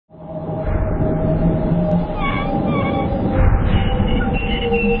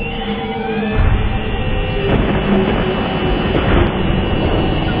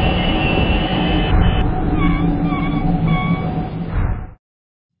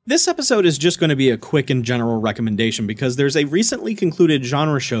This episode is just going to be a quick and general recommendation because there's a recently concluded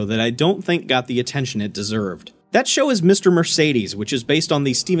genre show that I don't think got the attention it deserved. That show is Mr. Mercedes, which is based on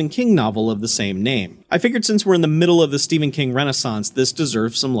the Stephen King novel of the same name. I figured since we're in the middle of the Stephen King renaissance, this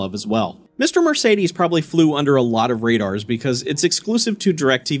deserves some love as well. Mr. Mercedes probably flew under a lot of radars because it's exclusive to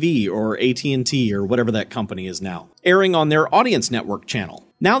DirecTV or AT&T or whatever that company is now, airing on their Audience Network channel.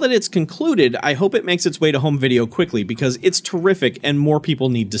 Now that it's concluded, I hope it makes its way to home video quickly because it's terrific and more people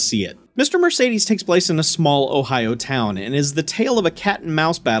need to see it. Mr. Mercedes takes place in a small Ohio town and is the tale of a cat and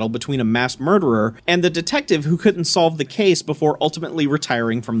mouse battle between a mass murderer and the detective who couldn't solve the case before ultimately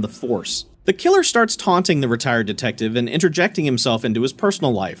retiring from the force. The killer starts taunting the retired detective and interjecting himself into his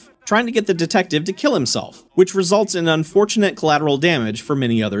personal life, trying to get the detective to kill himself, which results in unfortunate collateral damage for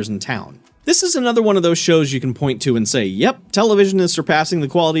many others in town. This is another one of those shows you can point to and say, yep, television is surpassing the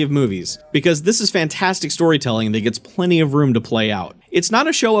quality of movies, because this is fantastic storytelling that gets plenty of room to play out. It's not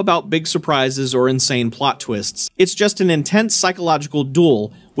a show about big surprises or insane plot twists, it's just an intense psychological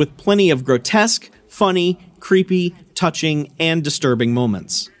duel with plenty of grotesque, funny, creepy, touching, and disturbing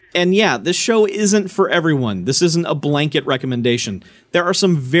moments. And yeah, this show isn't for everyone. This isn't a blanket recommendation. There are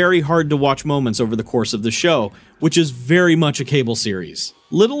some very hard to watch moments over the course of the show, which is very much a cable series.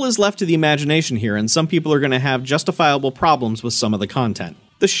 Little is left to the imagination here, and some people are going to have justifiable problems with some of the content.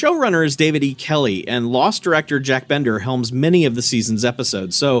 The showrunner is David E. Kelley, and Lost director Jack Bender helms many of the season's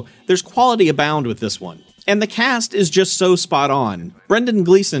episodes, so there's quality abound with this one. And the cast is just so spot on. Brendan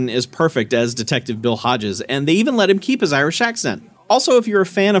Gleeson is perfect as Detective Bill Hodges, and they even let him keep his Irish accent. Also, if you're a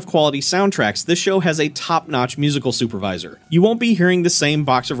fan of quality soundtracks, this show has a top-notch musical supervisor. You won't be hearing the same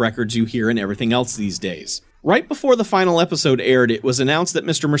box of records you hear in everything else these days. Right before the final episode aired, it was announced that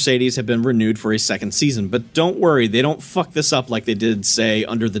Mr. Mercedes had been renewed for a second season, but don't worry, they don't fuck this up like they did, say,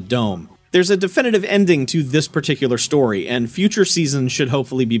 Under the Dome. There's a definitive ending to this particular story, and future seasons should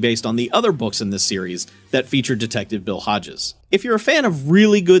hopefully be based on the other books in this series that feature Detective Bill Hodges. If you're a fan of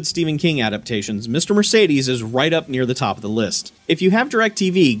really good Stephen King adaptations, Mr. Mercedes is right up near the top of the list. If you have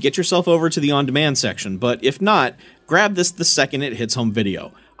DirecTV, get yourself over to the on-demand section, but if not, grab this the second it hits home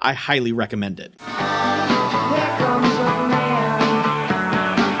video. I highly recommend it.